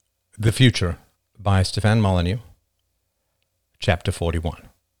The Future by Stefan Molyneux, Chapter 41.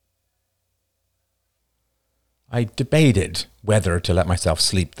 I debated whether to let myself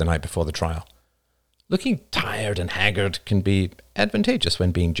sleep the night before the trial. Looking tired and haggard can be advantageous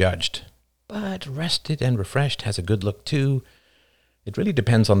when being judged, but rested and refreshed has a good look too. It really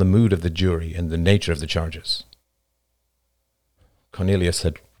depends on the mood of the jury and the nature of the charges. Cornelius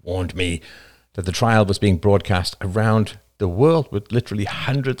had warned me that the trial was being broadcast around the world with literally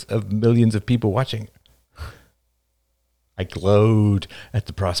hundreds of millions of people watching. I glowed at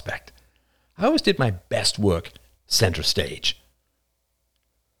the prospect. I always did my best work center stage.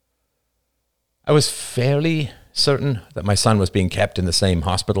 I was fairly certain that my son was being kept in the same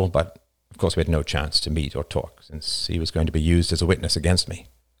hospital, but of course we had no chance to meet or talk since he was going to be used as a witness against me.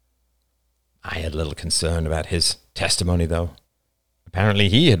 I had little concern about his testimony, though. Apparently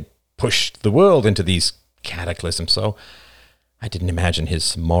he had pushed the world into these cataclysms, so I didn't imagine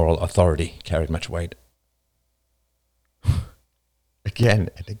his moral authority carried much weight. Again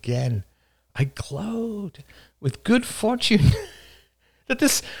and again, I glowed with good fortune that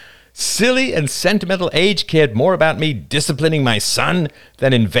this silly and sentimental age cared more about me disciplining my son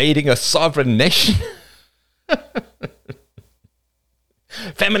than invading a sovereign nation.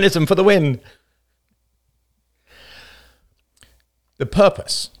 Feminism for the win. The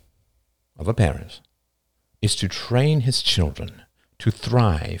purpose of a parent is to train his children to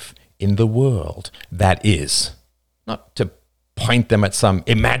thrive in the world that is, not to point them at some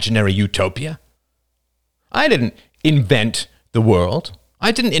imaginary utopia. I didn't invent the world.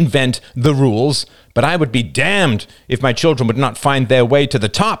 I didn't invent the rules, but I would be damned if my children would not find their way to the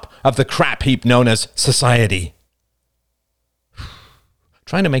top of the crap heap known as society.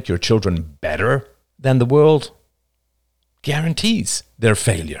 Trying to make your children better than the world guarantees their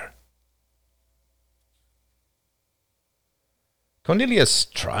failure. Cornelius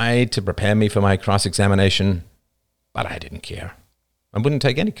tried to prepare me for my cross-examination, but I didn't care. I wouldn't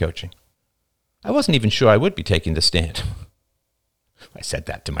take any coaching. I wasn't even sure I would be taking the stand. I said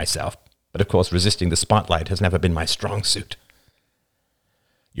that to myself, but of course resisting the spotlight has never been my strong suit.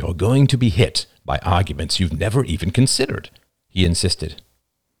 You're going to be hit by arguments you've never even considered, he insisted.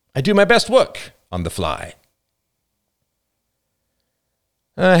 I do my best work on the fly.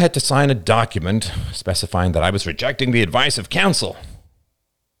 I had to sign a document specifying that I was rejecting the advice of counsel.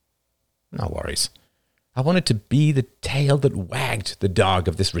 No worries. I wanted to be the tail that wagged the dog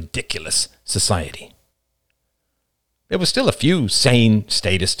of this ridiculous society. There were still a few sane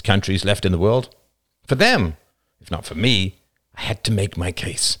statist countries left in the world. For them, if not for me, I had to make my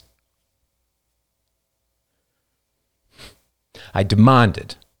case. I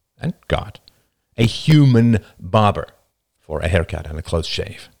demanded, and got, a human barber for a haircut and a close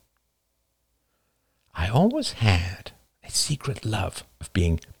shave. I always had a secret love of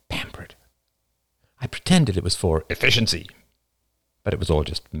being pampered. I pretended it was for efficiency, but it was all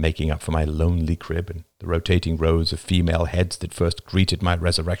just making up for my lonely crib and the rotating rows of female heads that first greeted my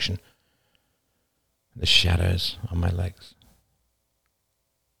resurrection, and the shadows on my legs.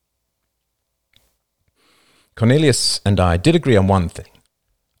 Cornelius and I did agree on one thing.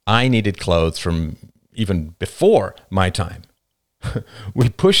 I needed clothes from even before my time. We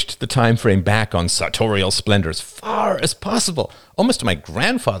pushed the time frame back on sartorial splendor as far as possible, almost to my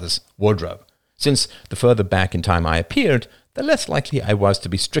grandfather's wardrobe, since the further back in time I appeared, the less likely I was to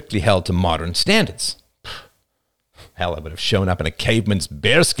be strictly held to modern standards. Hell, I would have shown up in a caveman's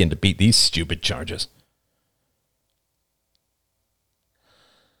bearskin to beat these stupid charges.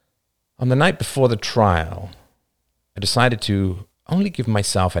 On the night before the trial, I decided to only give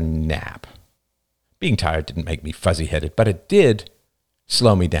myself a nap. Being tired didn't make me fuzzy-headed, but it did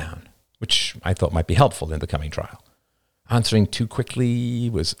slow me down, which I thought might be helpful in the coming trial. Answering too quickly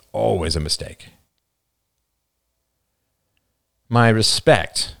was always a mistake. My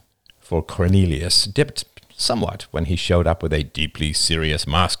respect for Cornelius dipped somewhat when he showed up with a deeply serious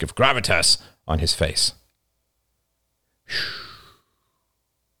mask of gravitas on his face.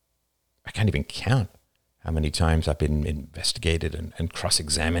 I can't even count how many times I've been investigated and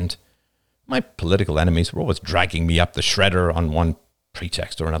cross-examined. My political enemies were always dragging me up the shredder on one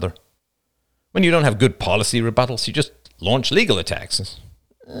pretext or another. When you don't have good policy rebuttals, you just launch legal attacks.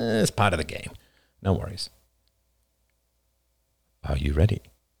 It's part of the game. No worries. Are you ready?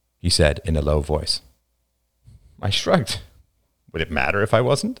 He said in a low voice. I shrugged. Would it matter if I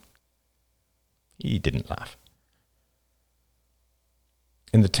wasn't? He didn't laugh.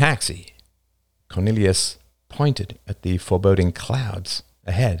 In the taxi, Cornelius pointed at the foreboding clouds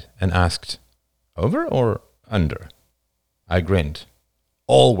ahead and asked, over or under? I grinned.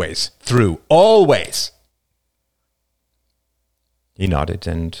 Always through, always. He nodded,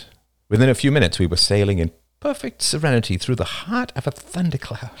 and Within a few minutes, we were sailing in perfect serenity through the heart of a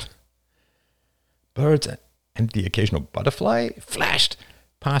thundercloud. Birds and the occasional butterfly flashed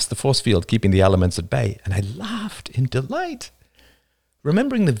past the force field, keeping the elements at bay, and I laughed in delight,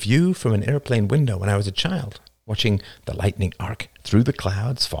 remembering the view from an airplane window when I was a child, watching the lightning arc through the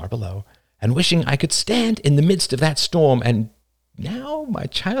clouds far below, and wishing I could stand in the midst of that storm, and now my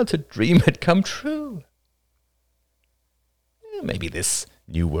childhood dream had come true. Maybe this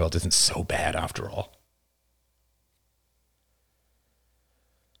new world isn't so bad after all.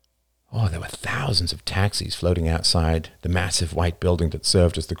 Oh, there were thousands of taxis floating outside the massive white building that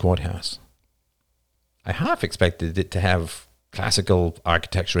served as the courthouse. I half expected it to have classical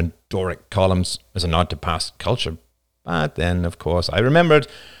architecture and Doric columns as a nod to past culture, but then, of course, I remembered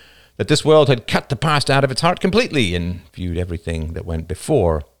that this world had cut the past out of its heart completely and viewed everything that went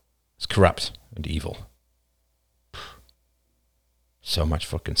before as corrupt and evil. So much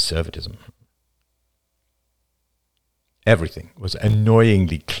for conservatism. Everything was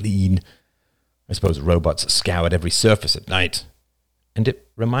annoyingly clean. I suppose robots scoured every surface at night. And it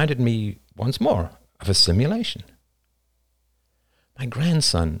reminded me once more of a simulation. My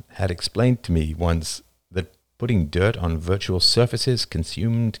grandson had explained to me once that putting dirt on virtual surfaces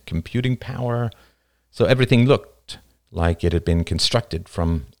consumed computing power, so everything looked like it had been constructed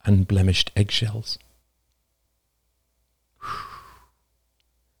from unblemished eggshells.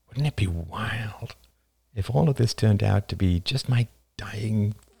 Wouldn't it be wild if all of this turned out to be just my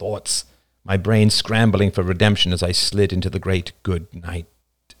dying thoughts, my brain scrambling for redemption as I slid into the great good night?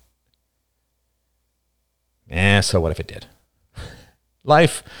 So what if it did?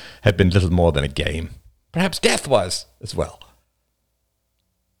 Life had been little more than a game. Perhaps death was as well.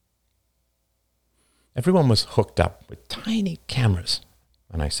 Everyone was hooked up with tiny cameras,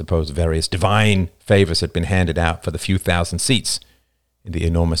 and I suppose various divine favors had been handed out for the few thousand seats in the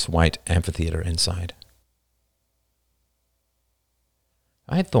enormous white amphitheater inside.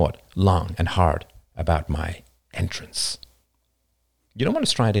 I had thought long and hard about my entrance. You don't want to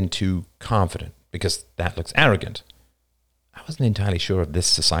stride in too confident, because that looks arrogant. I wasn't entirely sure of this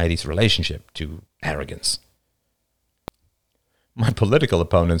society's relationship to arrogance. My political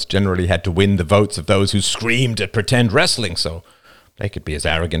opponents generally had to win the votes of those who screamed at pretend wrestling, so they could be as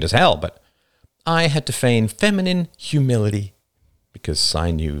arrogant as hell, but I had to feign feminine humility because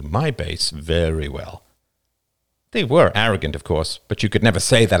I knew my base very well. They were arrogant, of course, but you could never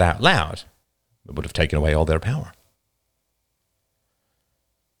say that out loud. It would have taken away all their power.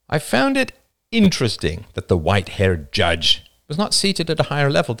 I found it interesting that the white-haired judge was not seated at a higher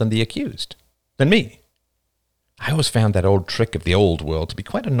level than the accused, than me. I always found that old trick of the old world to be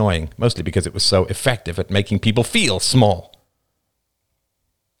quite annoying, mostly because it was so effective at making people feel small.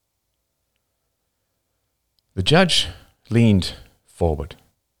 The judge leaned forward,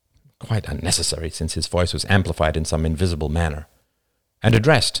 quite unnecessary since his voice was amplified in some invisible manner, and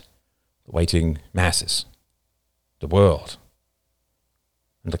addressed the waiting masses, the world,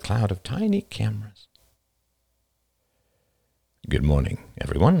 and the cloud of tiny cameras. Good morning,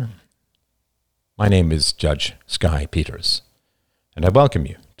 everyone. My name is Judge Sky Peters, and I welcome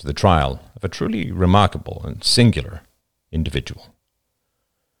you to the trial of a truly remarkable and singular individual.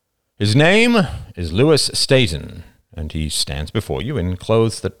 His name is Louis Staton, and he stands before you in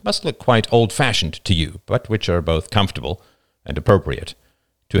clothes that must look quite old-fashioned to you, but which are both comfortable and appropriate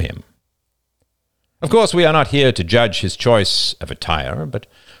to him. Of course, we are not here to judge his choice of attire, but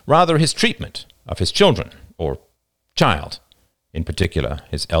rather his treatment of his children, or child, in particular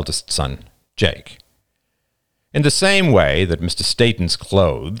his eldest son, Jake. In the same way that Mr. Staton's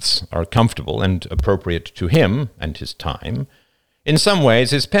clothes are comfortable and appropriate to him and his time, in some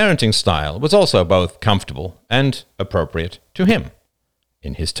ways his parenting style was also both comfortable and appropriate to him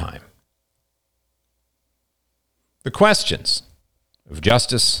in his time. The questions of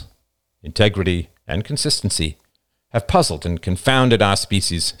justice, integrity, and consistency have puzzled and confounded our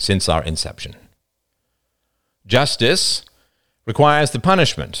species since our inception. Justice requires the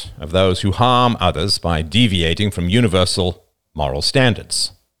punishment of those who harm others by deviating from universal moral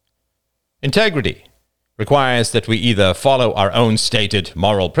standards. Integrity requires that we either follow our own stated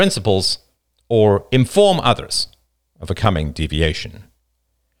moral principles or inform others of a coming deviation.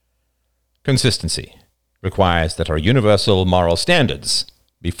 Consistency requires that our universal moral standards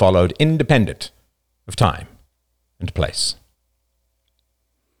be followed independent of time and place.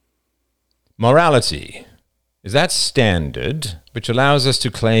 Morality is that standard which allows us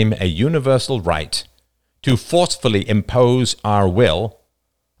to claim a universal right to forcefully impose our will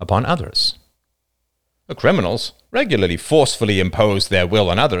upon others. The criminals regularly forcefully impose their will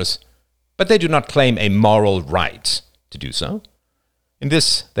on others, but they do not claim a moral right to do so. In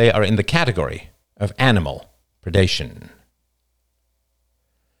this, they are in the category of animal predation.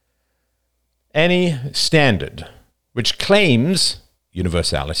 Any standard which claims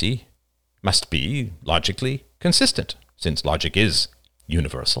universality must be logically consistent, since logic is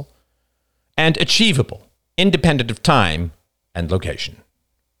universal, and achievable, independent of time and location.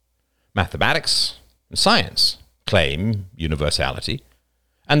 Mathematics and science claim universality,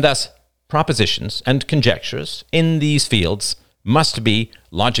 and thus propositions and conjectures in these fields must be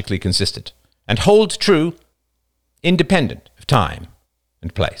logically consistent and hold true independent of time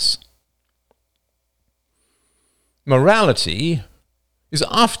and place. Morality is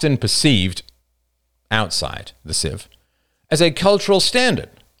often perceived outside the civ as a cultural standard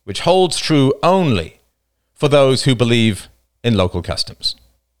which holds true only for those who believe in local customs.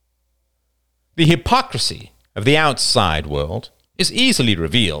 The hypocrisy of the outside world is easily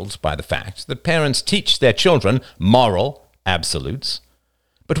revealed by the fact that parents teach their children moral absolutes,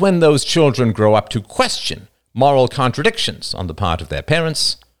 but when those children grow up to question moral contradictions on the part of their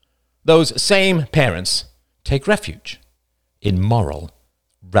parents, those same parents take refuge in moral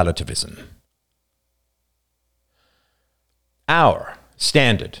relativism. Our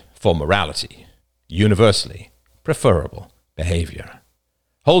standard for morality, universally preferable behavior,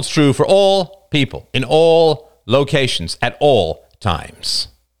 holds true for all people in all locations at all times.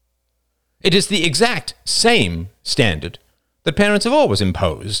 It is the exact same standard that parents have always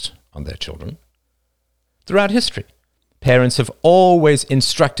imposed on their children. Throughout history, parents have always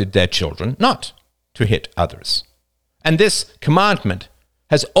instructed their children not to hit others. And this commandment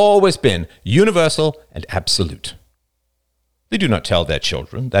has always been universal and absolute. They do not tell their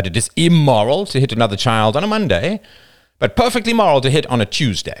children that it is immoral to hit another child on a Monday, but perfectly moral to hit on a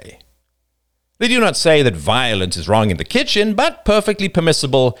Tuesday. They do not say that violence is wrong in the kitchen, but perfectly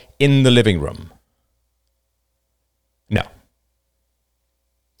permissible in the living room. No.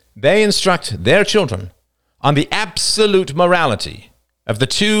 They instruct their children on the absolute morality of the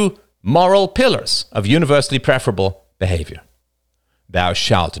two moral pillars of universally preferable behavior. Thou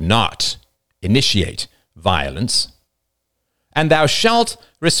shalt not initiate violence, and thou shalt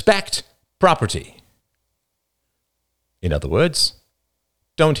respect property. In other words,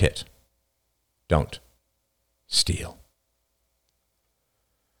 don't hit, don't steal.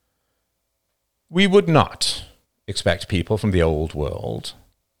 We would not expect people from the old world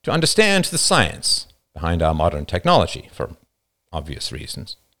to understand the science behind our modern technology for obvious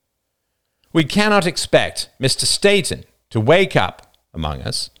reasons. We cannot expect Mr. Staten to wake up among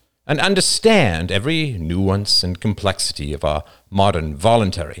us and understand every nuance and complexity of our modern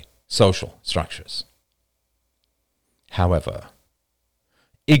voluntary social structures. However,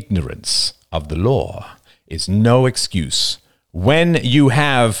 ignorance of the law is no excuse when you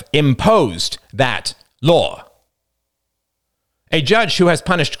have imposed that law. A judge who has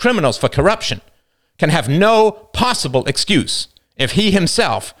punished criminals for corruption can have no possible excuse if he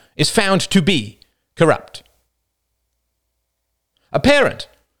himself is found to be corrupt. A parent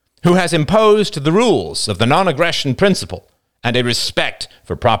who has imposed the rules of the non-aggression principle and a respect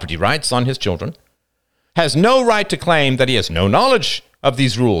for property rights on his children has no right to claim that he has no knowledge of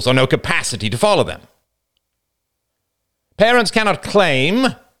these rules or no capacity to follow them. Parents cannot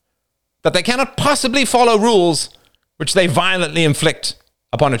claim that they cannot possibly follow rules which they violently inflict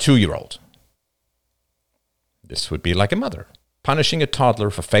upon a 2-year-old. This would be like a mother punishing a toddler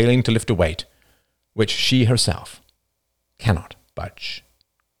for failing to lift a weight which she herself cannot budge.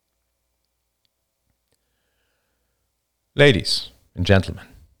 Ladies and gentlemen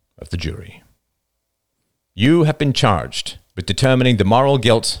of the jury, you have been charged with determining the moral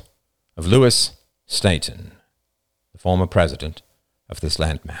guilt of Louis Staten, the former president of this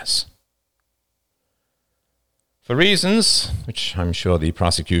landmass. For reasons which I'm sure the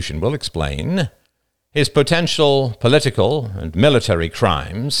prosecution will explain, his potential political and military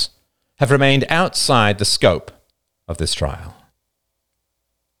crimes have remained outside the scope of this trial.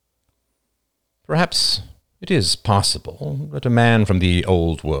 Perhaps it is possible that a man from the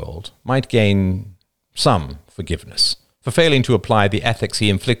old world might gain some forgiveness for failing to apply the ethics he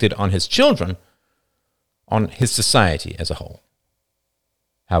inflicted on his children on his society as a whole.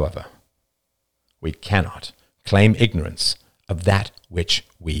 However, we cannot claim ignorance of that which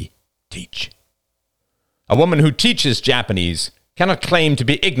we teach. A woman who teaches Japanese cannot claim to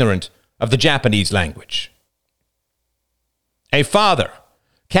be ignorant of the Japanese language. A father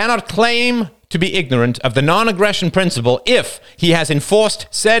cannot claim to be ignorant of the non-aggression principle if he has enforced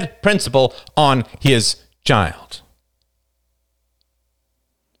said principle on his child.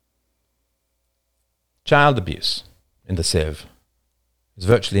 Child abuse in the Civ is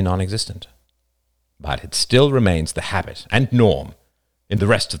virtually non-existent, but it still remains the habit and norm in the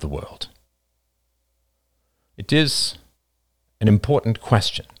rest of the world? It is an important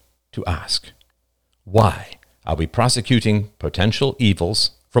question to ask. Why are we prosecuting potential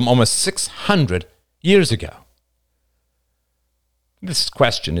evils from almost 600 years ago? This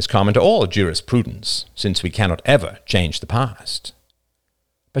question is common to all jurisprudence, since we cannot ever change the past.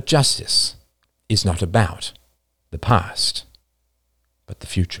 But justice is not about the past, but the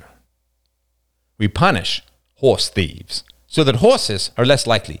future. We punish horse thieves so that horses are less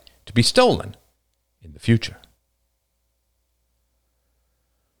likely to be stolen in the future.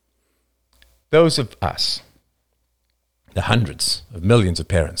 Those of us, the hundreds of millions of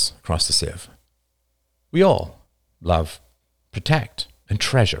parents across the Civ, we all love, protect, and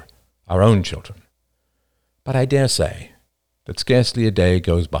treasure our own children. But I dare say that scarcely a day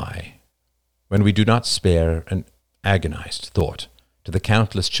goes by when we do not spare an agonized thought to the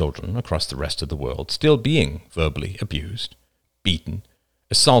countless children across the rest of the world still being verbally abused, beaten,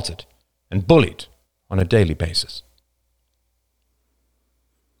 assaulted, and bullied on a daily basis.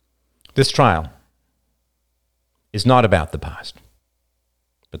 This trial is not about the past,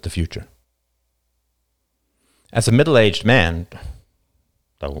 but the future. As a middle-aged man,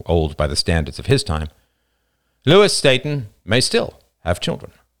 though old by the standards of his time, Louis Staton may still have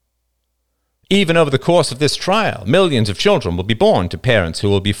children. Even over the course of this trial, millions of children will be born to parents who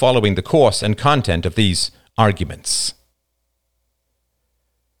will be following the course and content of these arguments.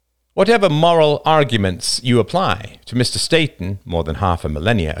 Whatever moral arguments you apply to Mr. Staton more than half a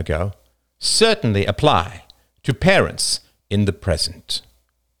millennia ago certainly apply to parents in the present.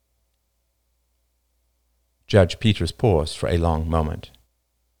 Judge Peters paused for a long moment,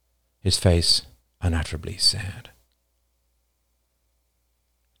 his face unutterably sad.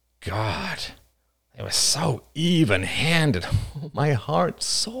 God, they were so even-handed. My heart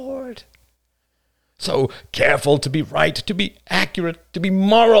soared. So careful to be right, to be accurate, to be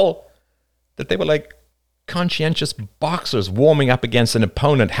moral, that they were like conscientious boxers warming up against an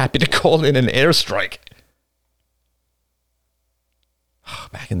opponent happy to call in an airstrike.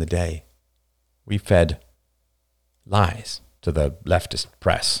 Back in the day, we fed lies to the leftist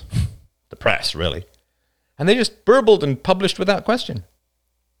press. The press, really. And they just burbled and published without question.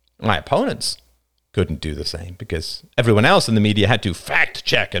 My opponents couldn't do the same because everyone else in the media had to fact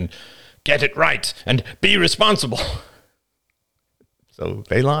check and get it right and be responsible. So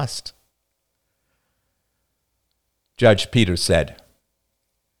they lost. Judge Peters said,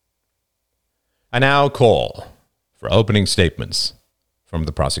 "I now call for opening statements from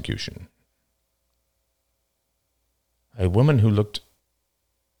the prosecution." A woman who looked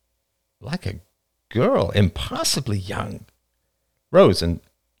like a girl, impossibly young, rose and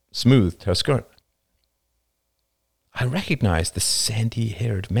smoothed her skirt. I recognized the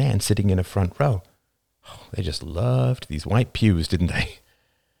sandy-haired man sitting in a front row. Oh, they just loved these white pews, didn't they?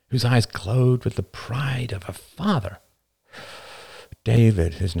 Whose eyes glowed with the pride of a father.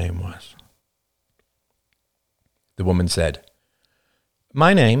 David, his name was. The woman said,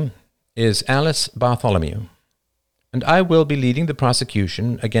 "My name is Alice Bartholomew, and I will be leading the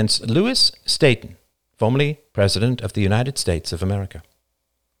prosecution against Louis Staton, formerly President of the United States of America.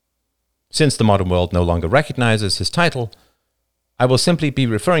 Since the modern world no longer recognizes his title, I will simply be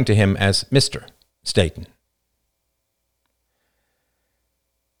referring to him as Mr. Staton.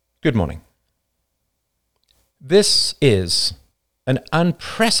 Good morning. This is an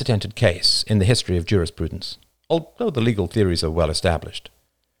unprecedented case in the history of jurisprudence, although the legal theories are well established.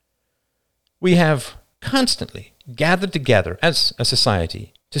 We have constantly gathered together as a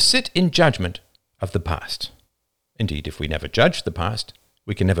society to sit in judgment of the past. Indeed, if we never judge the past,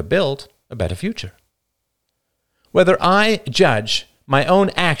 we can never build a better future. Whether I judge my own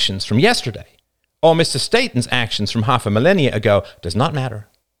actions from yesterday or Mr. Staton's actions from half a millennia ago does not matter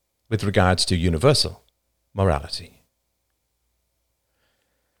with regards to universal morality.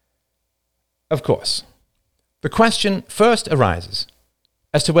 Of course, the question first arises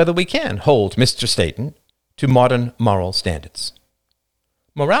as to whether we can hold Mr. Staton to modern moral standards.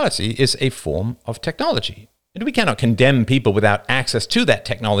 Morality is a form of technology, and we cannot condemn people without access to that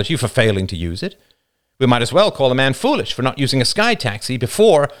technology for failing to use it. We might as well call a man foolish for not using a sky taxi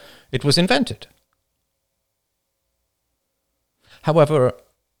before it was invented. However,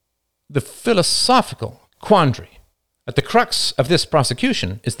 the philosophical quandary at the crux of this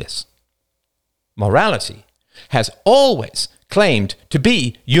prosecution is this. Morality has always claimed to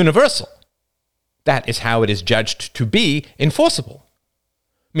be universal. That is how it is judged to be enforceable.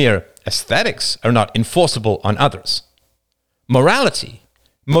 Mere aesthetics are not enforceable on others. Morality,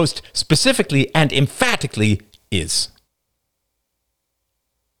 most specifically and emphatically, is.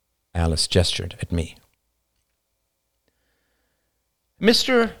 Alice gestured at me.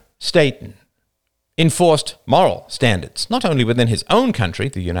 Mr. Staten enforced moral standards, not only within his own country,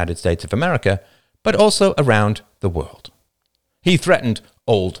 the United States of America, but also around the world. He threatened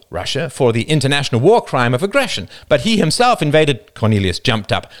old Russia for the international war crime of aggression, but he himself invaded. Cornelius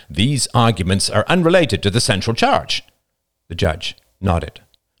jumped up. These arguments are unrelated to the central charge. The judge nodded.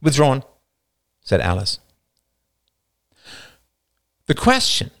 Withdrawn, said Alice. The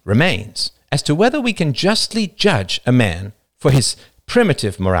question remains as to whether we can justly judge a man for his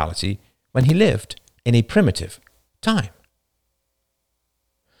primitive morality when he lived in a primitive time.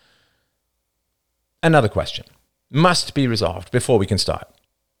 Another question must be resolved before we can start,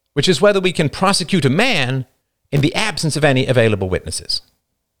 which is whether we can prosecute a man in the absence of any available witnesses.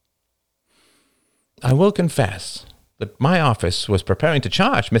 I will confess that my office was preparing to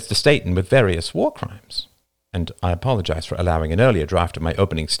charge Mr. Staten with various war crimes, and I apologize for allowing an earlier draft of my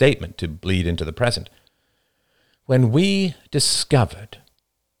opening statement to bleed into the present, when we discovered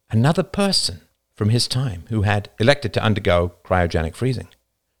another person from his time who had elected to undergo cryogenic freezing.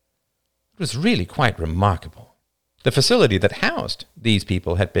 It was really quite remarkable. The facility that housed these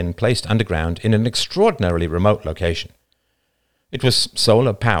people had been placed underground in an extraordinarily remote location. It was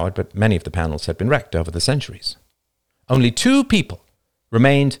solar-powered, but many of the panels had been wrecked over the centuries. Only 2 people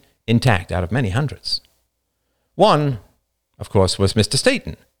remained intact out of many hundreds. One, of course, was Mr.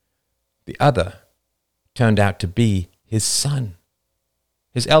 Staten. The other turned out to be his son,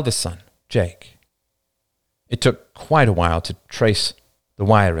 his eldest son, Jake. It took quite a while to trace the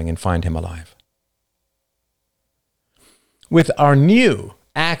wiring and find him alive. With our new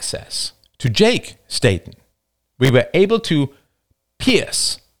access to Jake Staten, we were able to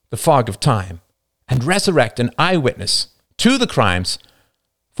pierce the fog of time and resurrect an eyewitness to the crimes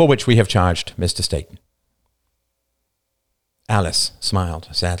for which we have charged Mr. Staten. Alice smiled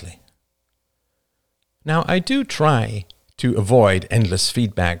sadly. Now, I do try to avoid endless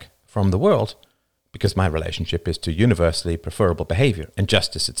feedback from the world, because my relationship is to universally preferable behavior and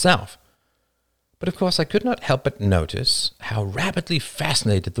justice itself. But of course, I could not help but notice how rapidly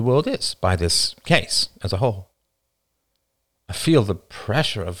fascinated the world is by this case as a whole. I feel the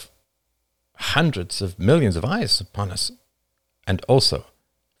pressure of hundreds of millions of eyes upon us, and also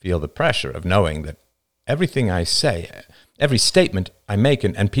feel the pressure of knowing that everything I say, every statement I make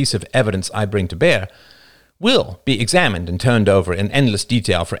and piece of evidence I bring to bear will be examined and turned over in endless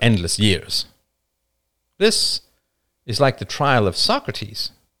detail for endless years. This is like the trial of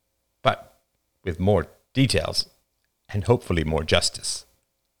Socrates, but with more details and hopefully more justice.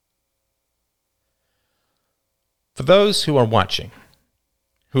 For those who are watching,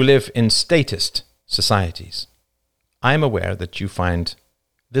 who live in statist societies, I am aware that you find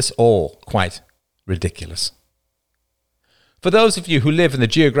this all quite ridiculous. For those of you who live in the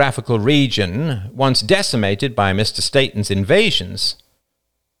geographical region once decimated by Mr. Staten's invasions,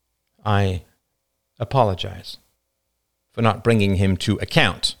 I apologize for not bringing him to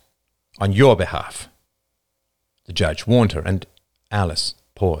account on your behalf. The judge warned her, and Alice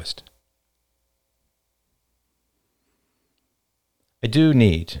paused. I do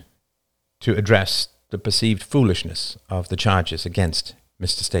need to address the perceived foolishness of the charges against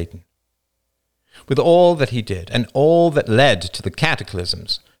Mr. Staten. With all that he did and all that led to the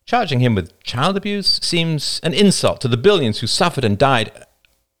cataclysms, charging him with child abuse seems an insult to the billions who suffered and died.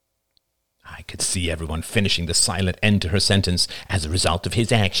 I could see everyone finishing the silent end to her sentence as a result of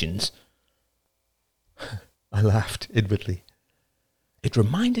his actions. I laughed inwardly. It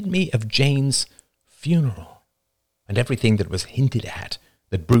reminded me of Jane's funeral and everything that was hinted at,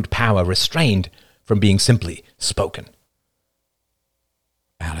 that brute power restrained from being simply spoken.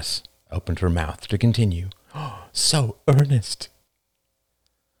 Alice opened her mouth to continue. Oh, so earnest.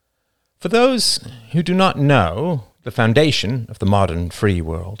 For those who do not know the foundation of the modern free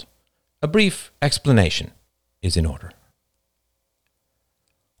world, a brief explanation is in order.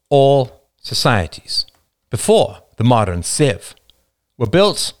 All societies before the modern civ were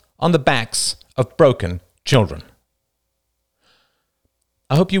built on the backs of broken children.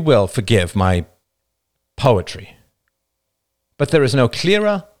 I hope you will forgive my poetry, but there is no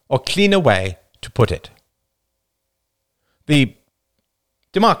clearer or cleaner way to put it. The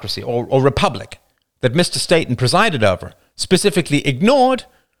democracy or republic that Mr. Staten presided over specifically ignored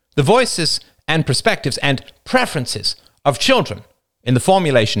the voices and perspectives and preferences of children in the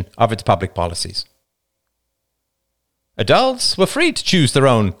formulation of its public policies. Adults were free to choose their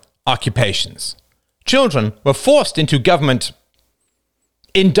own occupations. Children were forced into government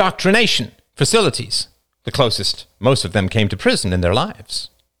indoctrination facilities. The closest most of them came to prison in their lives.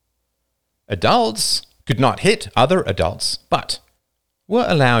 Adults could not hit other adults, but were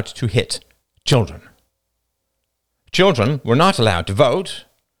allowed to hit children. Children were not allowed to vote,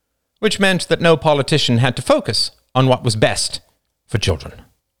 which meant that no politician had to focus on what was best for children.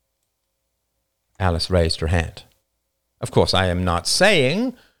 Alice raised her hand. Of course, I am not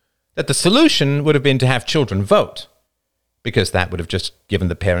saying that the solution would have been to have children vote, because that would have just given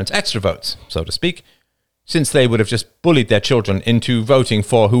the parents extra votes, so to speak, since they would have just bullied their children into voting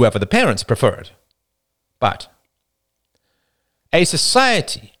for whoever the parents preferred. But a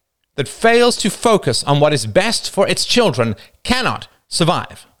society that fails to focus on what is best for its children cannot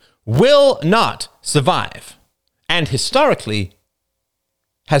survive, will not survive, and historically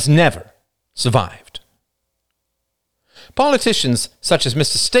has never survived. Politicians such as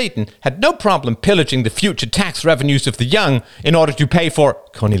Mr. Staten had no problem pillaging the future tax revenues of the young in order to pay for...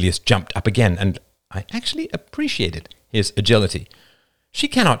 Cornelius jumped up again, and I actually appreciated his agility. She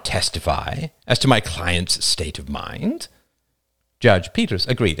cannot testify as to my client's state of mind. Judge Peters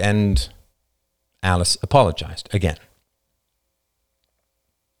agreed, and Alice apologized again.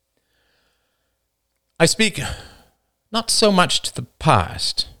 I speak not so much to the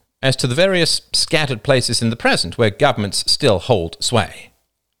past as to the various scattered places in the present where governments still hold sway.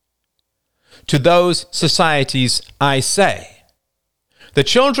 To those societies I say, the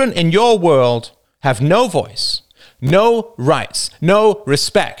children in your world have no voice, no rights, no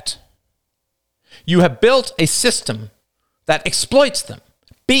respect. You have built a system that exploits them,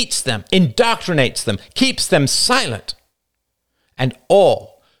 beats them, indoctrinates them, keeps them silent. And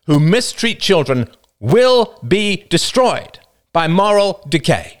all who mistreat children will be destroyed by moral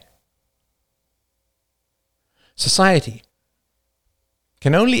decay. Society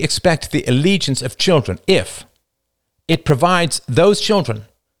can only expect the allegiance of children if it provides those children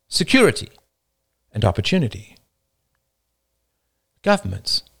security and opportunity.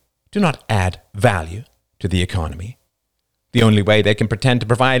 Governments do not add value to the economy. The only way they can pretend to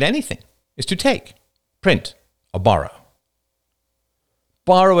provide anything is to take, print, or borrow.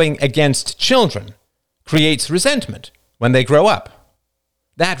 Borrowing against children creates resentment when they grow up.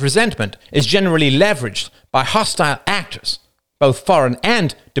 That resentment is generally leveraged by hostile actors, both foreign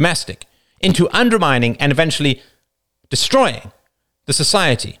and domestic, into undermining and eventually destroying the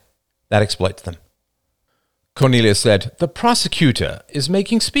society that exploits them. Cornelius said, "The prosecutor is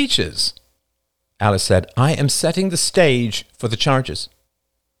making speeches." Alice said, "I am setting the stage for the charges."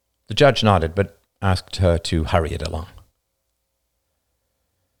 The judge nodded, but asked her to hurry it along.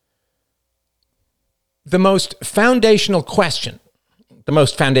 The most foundational question, the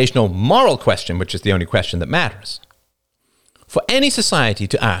most foundational moral question, which is the only question that matters, for any society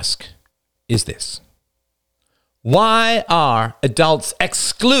to ask is this: why are adults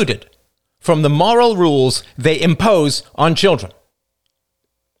excluded from the moral rules they impose on children?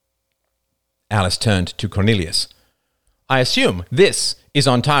 Alice turned to Cornelius. "I assume this is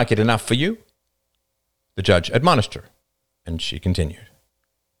on target enough for you?" The judge admonished her, and she continued.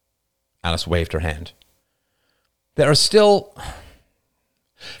 Alice waved her hand. "There are still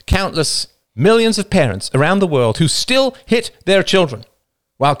countless millions of parents around the world who still hit their children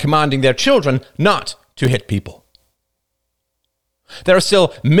while commanding their children not to hit people. There are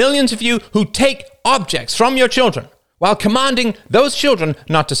still millions of you who take objects from your children while commanding those children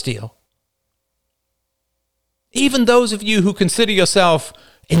not to steal. Even those of you who consider yourself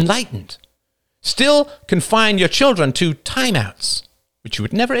enlightened still confine your children to timeouts, which you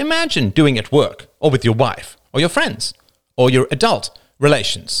would never imagine doing at work or with your wife or your friends or your adult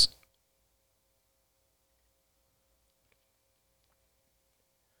relations.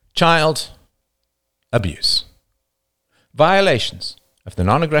 Child abuse. Violations of the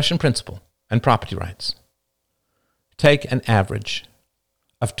non-aggression principle and property rights take an average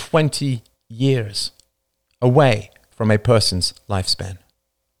of 20 years away from a person's lifespan.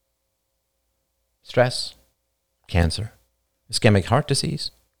 Stress, cancer, ischemic heart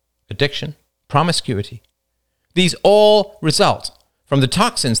disease, addiction, promiscuity. These all result from the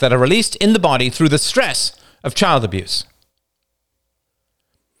toxins that are released in the body through the stress of child abuse.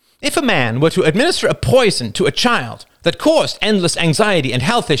 If a man were to administer a poison to a child that caused endless anxiety and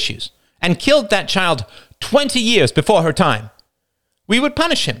health issues and killed that child 20 years before her time, we would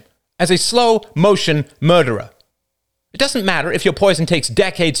punish him as a slow-motion murderer. It doesn't matter if your poison takes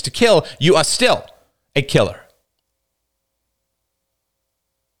decades to kill, you are still a killer.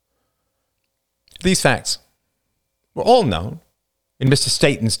 These facts were all known in Mr.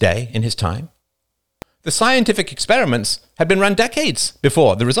 Staten's day, in his time. The scientific experiments had been run decades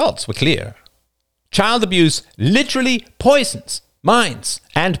before the results were clear. Child abuse literally poisons minds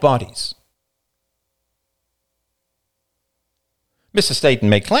and bodies. Mr. Staten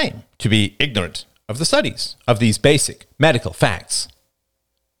may claim to be ignorant of the studies of these basic medical facts,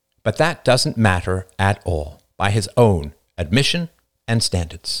 but that doesn't matter at all. by his own admission and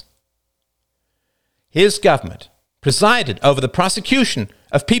standards. His government presided over the prosecution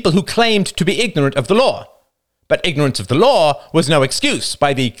of people who claimed to be ignorant of the law, but ignorance of the law was no excuse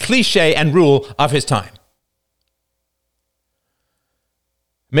by the cliché and rule of his time.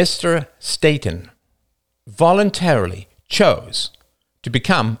 Mr. Staten voluntarily chose to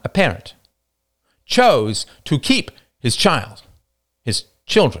become a parent, chose to keep his child, his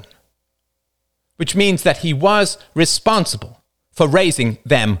children, which means that he was responsible for raising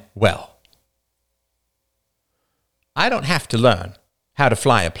them well. I don't have to learn how to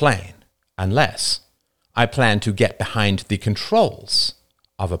fly a plane unless I plan to get behind the controls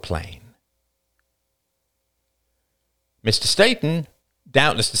of a plane. Mr. Staten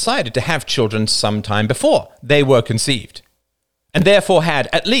doubtless decided to have children sometime before they were conceived, and therefore had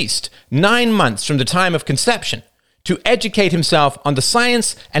at least 9 months from the time of conception to educate himself on the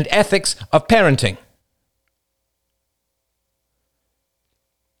science and ethics of parenting.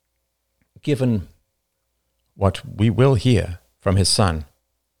 Given what we will hear from his son,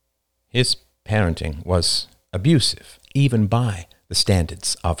 his parenting was abusive, even by the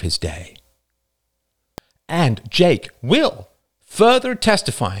standards of his day. And Jake will further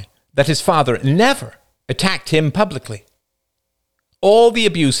testify that his father never attacked him publicly. All the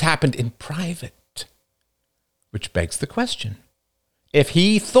abuse happened in private, which begs the question: if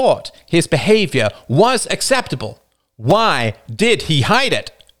he thought his behavior was acceptable, why did he hide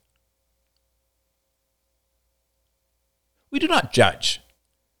it? We do not judge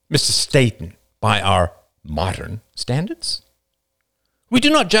Mr. Staten by our modern standards. We do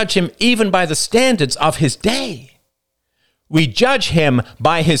not judge him even by the standards of his day. We judge him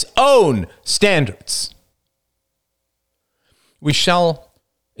by his own standards. We shall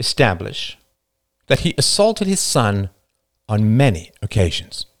establish that he assaulted his son on many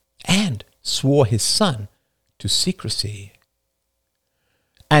occasions and swore his son to secrecy.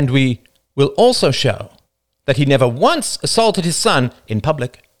 And we will also show that he never once assaulted his son in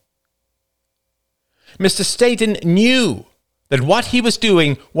public. Mr. Staten knew that what he was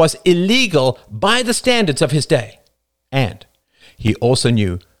doing was illegal by the standards of his day, and he also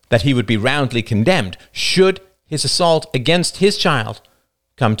knew that he would be roundly condemned should his assault against his child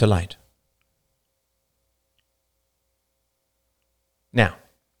come to light. Now,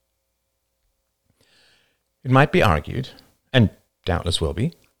 it might be argued, and doubtless will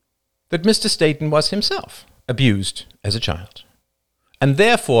be, that Mr. Staten was himself abused as a child, and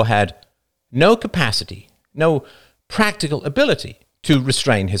therefore had no capacity, no practical ability to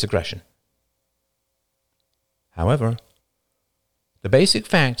restrain his aggression. However, the basic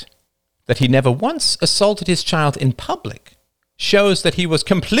fact that he never once assaulted his child in public shows that he was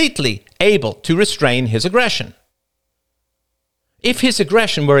completely able to restrain his aggression. If his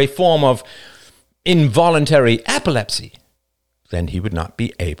aggression were a form of involuntary epilepsy, then he would not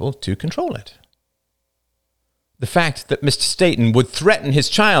be able to control it. The fact that Mr. Staten would threaten his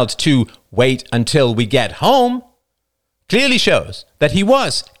child to wait until we get home clearly shows that he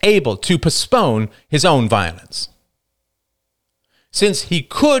was able to postpone his own violence. Since he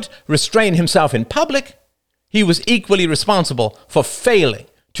could restrain himself in public, he was equally responsible for failing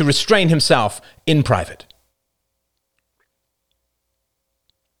to restrain himself in private.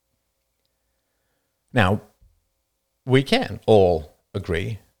 Now, we can all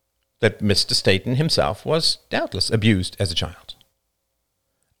agree that Mr. Staten himself was doubtless abused as a child.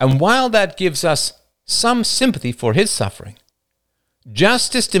 And while that gives us some sympathy for his suffering,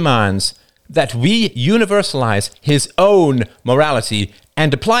 justice demands that we universalize his own morality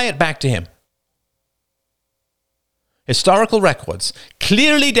and apply it back to him. Historical records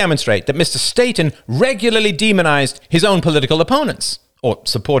clearly demonstrate that Mr. Staten regularly demonized his own political opponents, or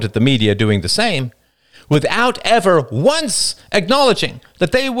supported the media doing the same, without ever once acknowledging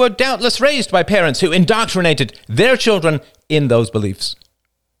that they were doubtless raised by parents who indoctrinated their children in those beliefs.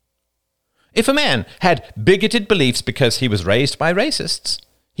 If a man had bigoted beliefs because he was raised by racists,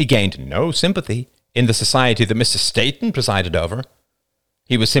 he gained no sympathy in the society that Mr. Staten presided over.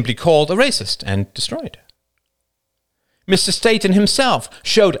 He was simply called a racist and destroyed. Mr. Staten himself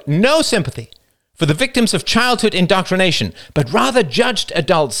showed no sympathy for the victims of childhood indoctrination, but rather judged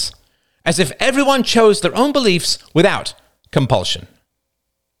adults as if everyone chose their own beliefs without compulsion.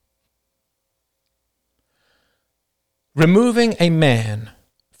 Removing a man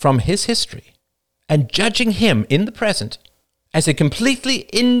from his history and judging him in the present as a completely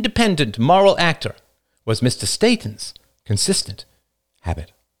independent moral actor was Mr. Staten's consistent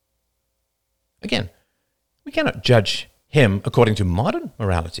habit. Again, we cannot judge him according to modern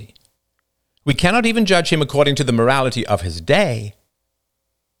morality. We cannot even judge him according to the morality of his day.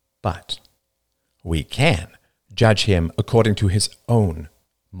 But we can judge him according to his own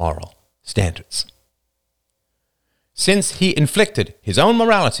moral standards. Since he inflicted his own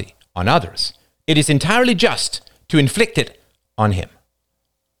morality on others, it is entirely just to inflict it on him.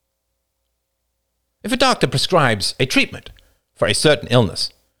 If a doctor prescribes a treatment for a certain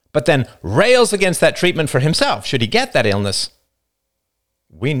illness, but then rails against that treatment for himself should he get that illness,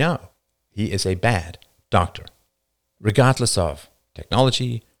 we know he is a bad doctor, regardless of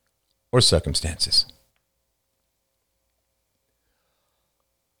technology or circumstances.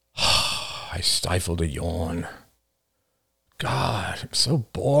 I stifled a yawn. God, I'm so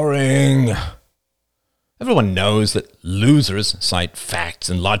boring. Everyone knows that losers cite facts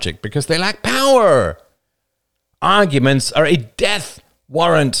and logic because they lack power. Arguments are a death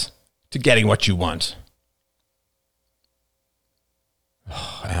warrant to getting what you want.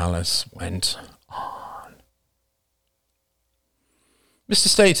 Alice went on. Mr.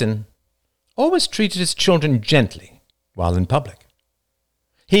 Staten always treated his children gently while in public.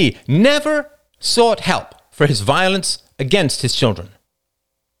 He never sought help for his violence against his children.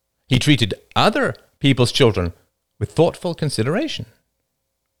 He treated other people's children with thoughtful consideration.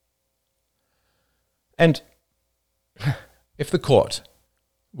 And if the court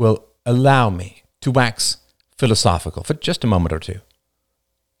will allow me to wax philosophical for just a moment or two,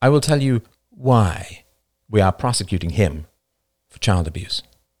 I will tell you why we are prosecuting him for child abuse.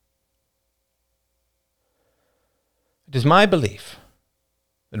 It is my belief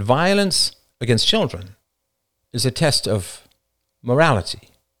that violence against children is a test of morality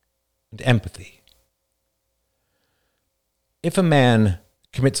and empathy. If a man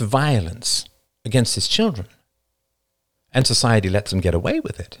commits violence against his children, and society lets him get away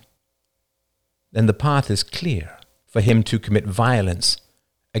with it, then the path is clear for him to commit violence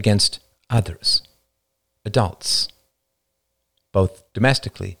against others, adults, both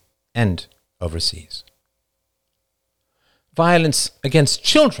domestically and overseas. Violence against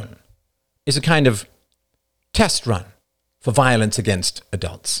children is a kind of test run for violence against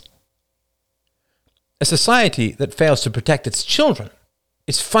adults. A society that fails to protect its children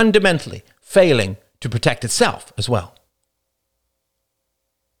is fundamentally failing to protect itself as well.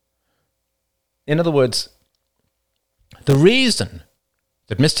 In other words, the reason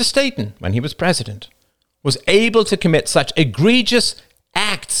that Mr. Staten, when he was president, was able to commit such egregious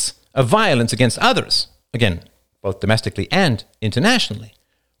acts of violence against others, again, both domestically and internationally,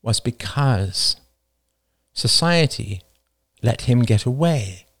 was because society let him get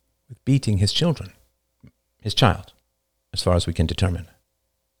away with beating his children, his child, as far as we can determine.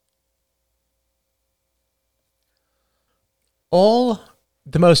 All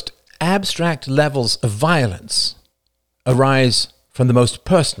the most abstract levels of violence arise from the most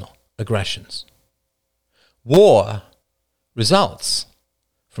personal aggressions. War results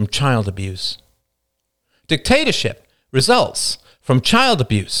from child abuse. Dictatorship results from child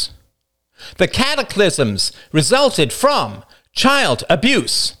abuse. The cataclysms resulted from child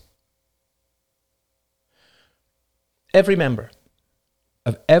abuse. Every member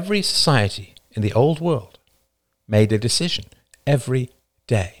of every society in the old world made a decision every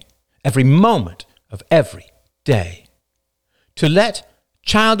day, every moment of every day, to let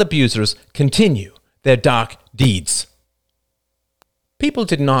child abusers continue their dark deeds. People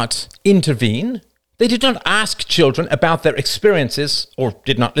did not intervene. They did not ask children about their experiences or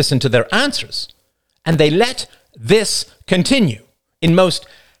did not listen to their answers. And they let this continue in most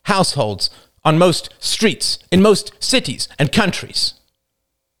households, on most streets, in most cities and countries.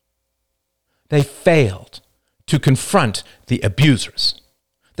 They failed to confront the abusers.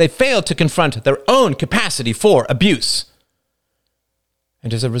 They failed to confront their own capacity for abuse.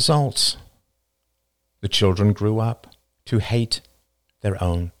 And as a result, the children grew up to hate their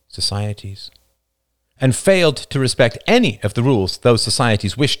own societies and failed to respect any of the rules those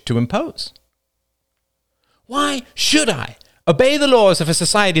societies wished to impose. Why should I obey the laws of a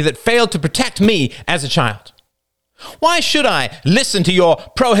society that failed to protect me as a child? Why should I listen to your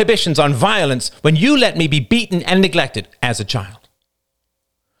prohibitions on violence when you let me be beaten and neglected as a child?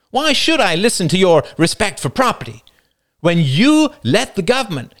 Why should I listen to your respect for property when you let the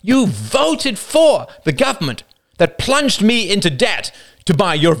government, you voted for the government that plunged me into debt to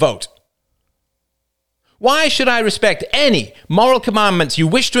buy your vote? Why should I respect any moral commandments you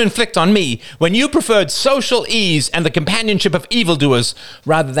wish to inflict on me when you preferred social ease and the companionship of evildoers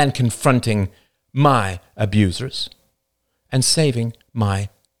rather than confronting my abusers and saving my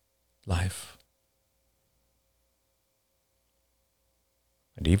life?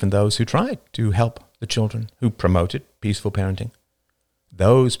 And even those who tried to help the children, who promoted peaceful parenting,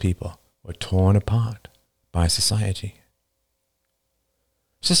 those people were torn apart by society.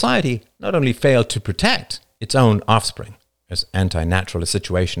 Society not only failed to protect its own offspring, as anti-natural a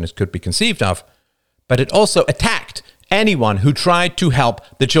situation as could be conceived of, but it also attacked anyone who tried to help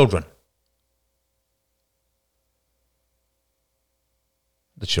the children.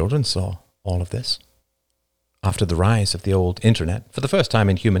 The children saw all of this. After the rise of the old internet, for the first time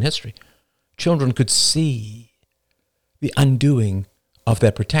in human history, children could see the undoing of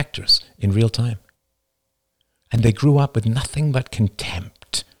their protectors in real time. And they grew up with nothing but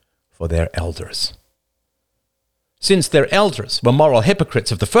contempt for their elders. Since their elders were moral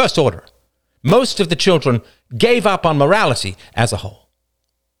hypocrites of the first order, most of the children gave up on morality as a whole.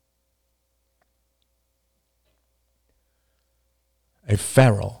 A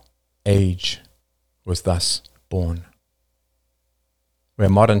feral age was thus born, where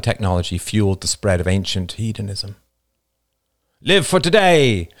modern technology fueled the spread of ancient hedonism. Live for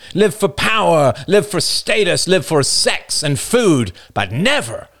today, live for power, live for status, live for sex and food, but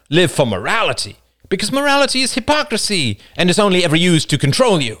never live for morality, because morality is hypocrisy and is only ever used to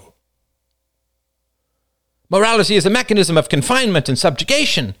control you. Morality is a mechanism of confinement and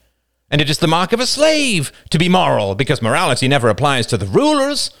subjugation, and it is the mark of a slave to be moral, because morality never applies to the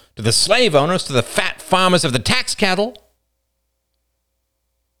rulers, to the slave owners, to the fat farmers of the tax cattle.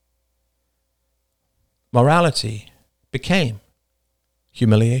 Morality became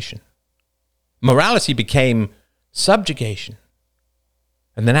humiliation. Morality became subjugation,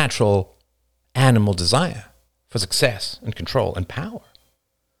 and the natural animal desire for success and control and power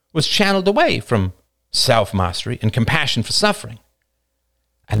was channeled away from self-mastery and compassion for suffering,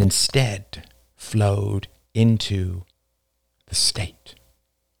 and instead flowed into the state,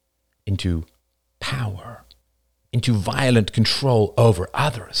 into power, into violent control over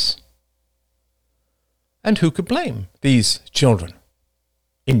others. And who could blame these children?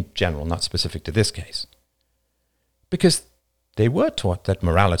 In general, not specific to this case. Because they were taught that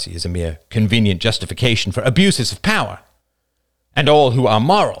morality is a mere convenient justification for abuses of power, and all who are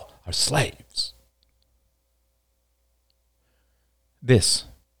moral are slaves. This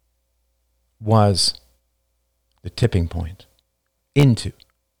was the tipping point into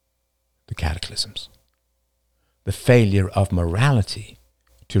the cataclysms. The failure of morality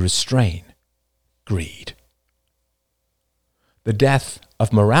to restrain greed. The death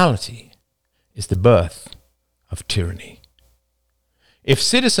of morality is the birth of tyranny. If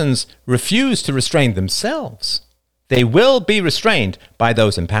citizens refuse to restrain themselves, they will be restrained by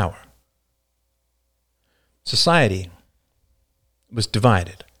those in power. Society was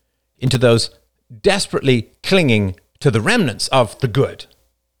divided into those desperately clinging to the remnants of the good,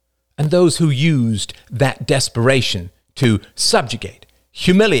 and those who used that desperation to subjugate,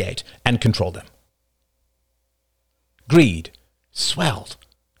 humiliate, and control them. Greed swelled,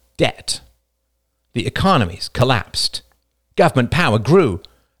 debt, the economies collapsed, government power grew,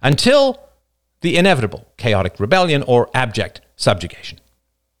 until the inevitable chaotic rebellion or abject subjugation.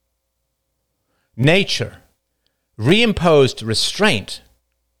 Nature reimposed restraint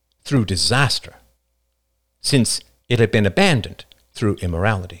through disaster, since it had been abandoned through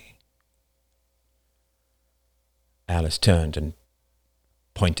immorality. Alice turned and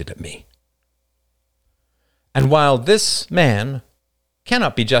pointed at me. And while this man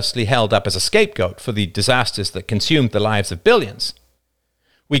cannot be justly held up as a scapegoat for the disasters that consumed the lives of billions,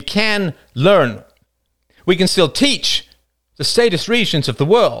 we can learn, we can still teach the statist regions of the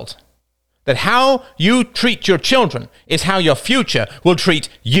world that how you treat your children is how your future will treat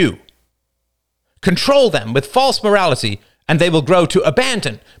you. Control them with false morality, and they will grow to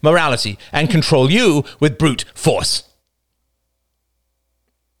abandon morality and control you with brute force.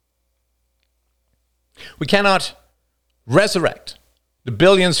 We cannot resurrect the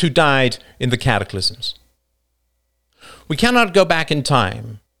billions who died in the cataclysms. We cannot go back in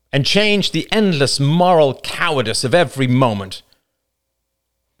time and change the endless moral cowardice of every moment.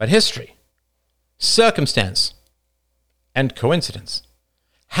 But history, circumstance, and coincidence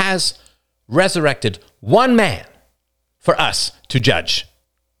has resurrected one man for us to judge.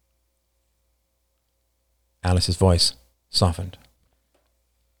 Alice's voice softened.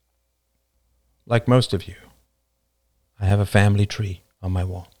 Like most of you, I have a family tree on my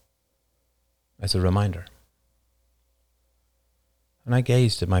wall as a reminder. And I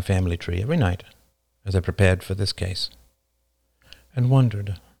gazed at my family tree every night as I prepared for this case and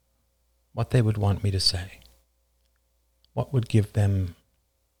wondered what they would want me to say, what would give them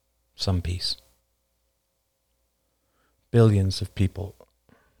some peace. Billions of people,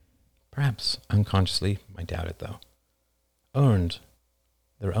 perhaps unconsciously, I doubt it though, earned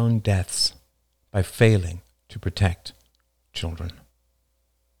their own deaths by failing to protect children.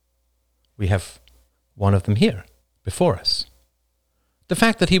 We have one of them here, before us. The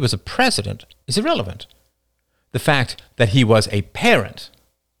fact that he was a president is irrelevant. the fact that he was a parent,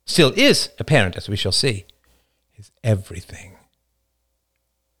 still is a parent, as we shall see, is everything.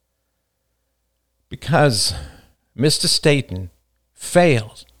 Because Mr. Staten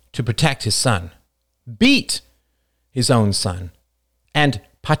failed to protect his son, beat his own son, and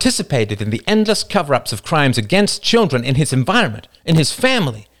participated in the endless cover-ups of crimes against children in his environment, in his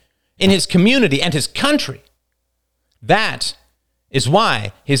family, in his community, and his country. That is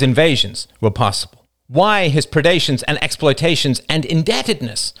why his invasions were possible, why his predations and exploitations and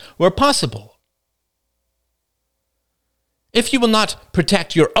indebtedness were possible. If you will not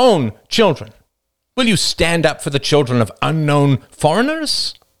protect your own children, will you stand up for the children of unknown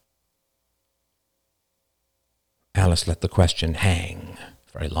foreigners? Alice let the question hang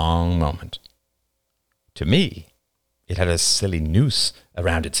for a long moment. To me, it had a silly noose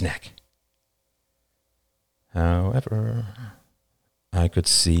around its neck. However, I could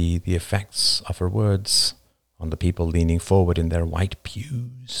see the effects of her words on the people leaning forward in their white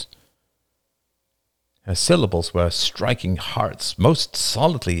pews. Her syllables were striking hearts most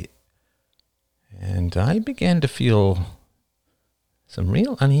solidly, and I began to feel some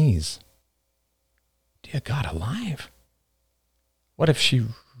real unease. Dear God alive, what if she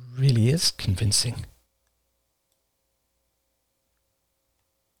really is convincing?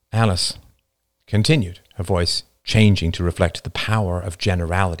 Alice continued, her voice changing to reflect the power of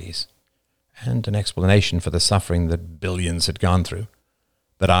generalities and an explanation for the suffering that billions had gone through,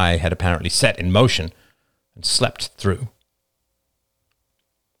 that I had apparently set in motion and slept through.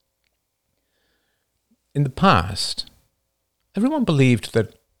 In the past, everyone believed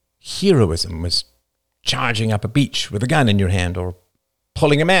that heroism was charging up a beach with a gun in your hand or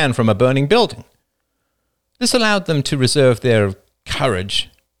pulling a man from a burning building. This allowed them to reserve their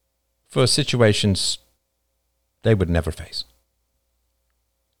courage for situations they would never face.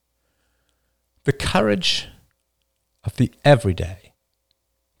 The courage of the everyday,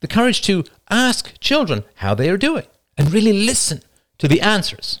 the courage to ask children how they are doing and really listen to the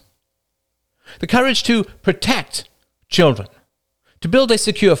answers. The courage to protect children, to build a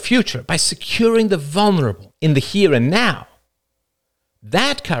secure future by securing the vulnerable in the here and now.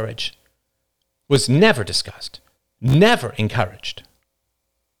 That courage was never discussed, never encouraged.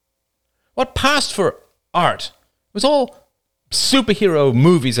 What passed for art was all superhero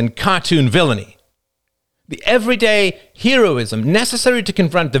movies and cartoon villainy. The everyday heroism necessary to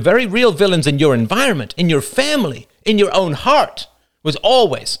confront the very real villains in your environment, in your family, in your own heart, was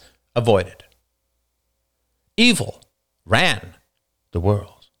always avoided. Evil ran the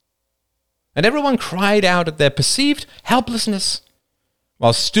world, and everyone cried out at their perceived helplessness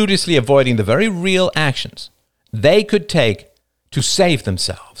while studiously avoiding the very real actions they could take to save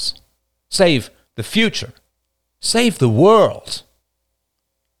themselves, save the future, save the world.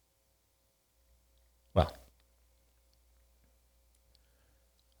 Well,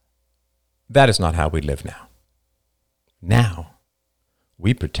 that is not how we live now. Now,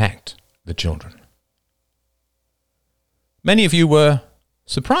 we protect the children. Many of you were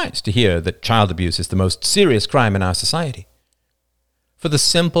surprised to hear that child abuse is the most serious crime in our society, for the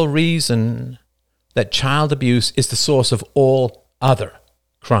simple reason that child abuse is the source of all other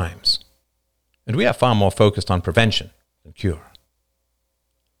crimes. And we are far more focused on prevention than cure.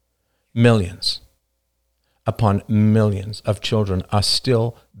 Millions upon millions of children are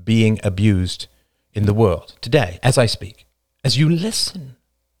still being abused in the world today, as I speak, as you listen.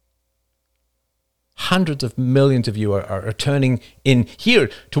 Hundreds of millions of you are turning in here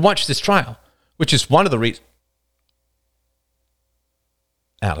to watch this trial, which is one of the reasons.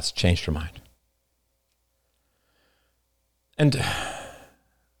 Alice changed her mind. And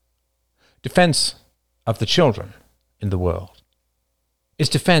defense of the children in the world is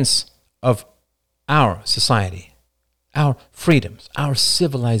defense of our society, our freedoms, our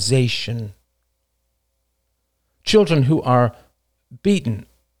civilization. Children who are beaten,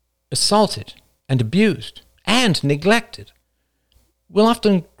 assaulted, and abused and neglected will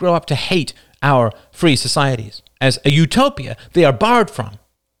often grow up to hate our free societies as a utopia they are barred from,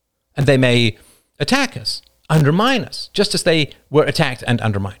 and they may attack us, undermine us, just as they were attacked and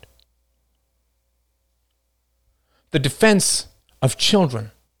undermined. The defense of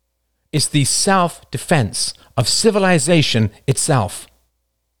children is the self-defense of civilization itself.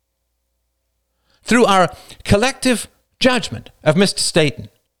 Through our collective judgment of Mr. Staten,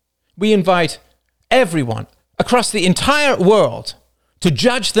 we invite everyone across the entire world to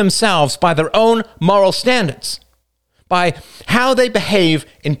judge themselves by their own moral standards, by how they behave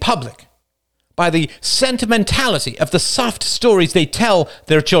in public, by the sentimentality of the soft stories they tell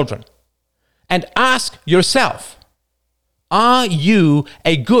their children. And ask yourself, are you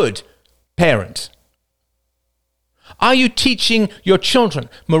a good parent? Are you teaching your children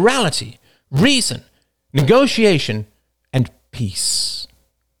morality, reason, negotiation, and peace?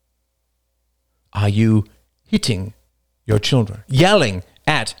 Are you hitting your children, yelling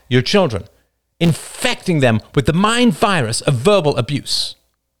at your children, infecting them with the mind virus of verbal abuse?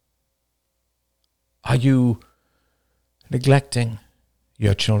 Are you neglecting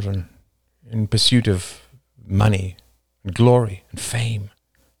your children in pursuit of money and glory and fame?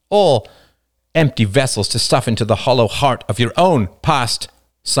 All empty vessels to stuff into the hollow heart of your own past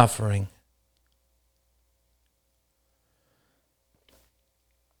suffering.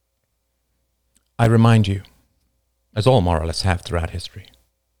 I remind you, as all moralists have throughout history,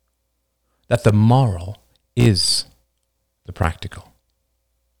 that the moral is the practical.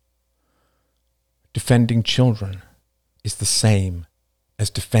 Defending children is the same as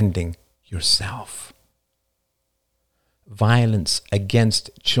defending yourself. Violence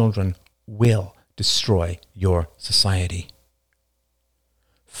against children will destroy your society.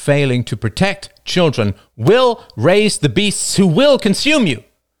 Failing to protect children will raise the beasts who will consume you,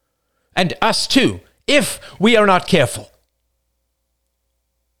 and us too, if we are not careful.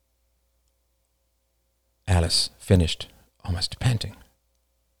 Alice finished, almost panting.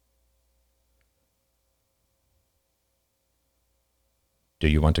 Do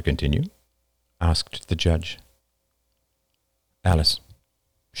you want to continue? Asked the judge. Alice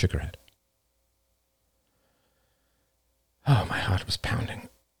shook her head. Oh, my heart was pounding.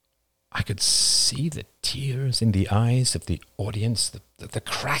 I could see the tears in the eyes of the audience, the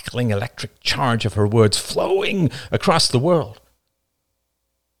crackling electric charge of her words flowing across the world.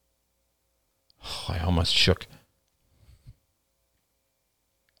 Oh, I almost shook.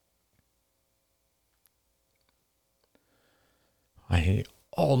 I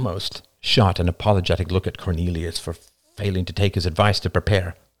almost shot an apologetic look at Cornelius for failing to take his advice to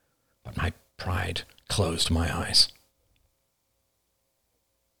prepare, but my pride closed my eyes.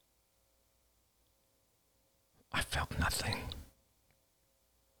 I felt nothing.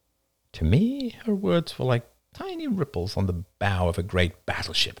 To me, her words were like tiny ripples on the bow of a great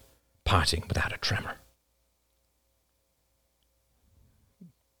battleship, parting without a tremor.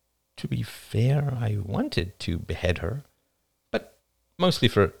 To be fair, I wanted to behead her, but mostly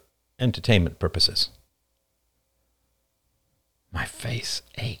for entertainment purposes. My face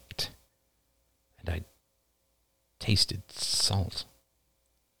ached, and I tasted salt.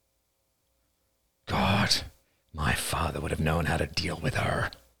 God, my father would have known how to deal with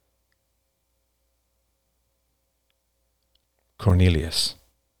her. Cornelius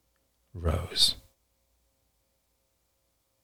rose.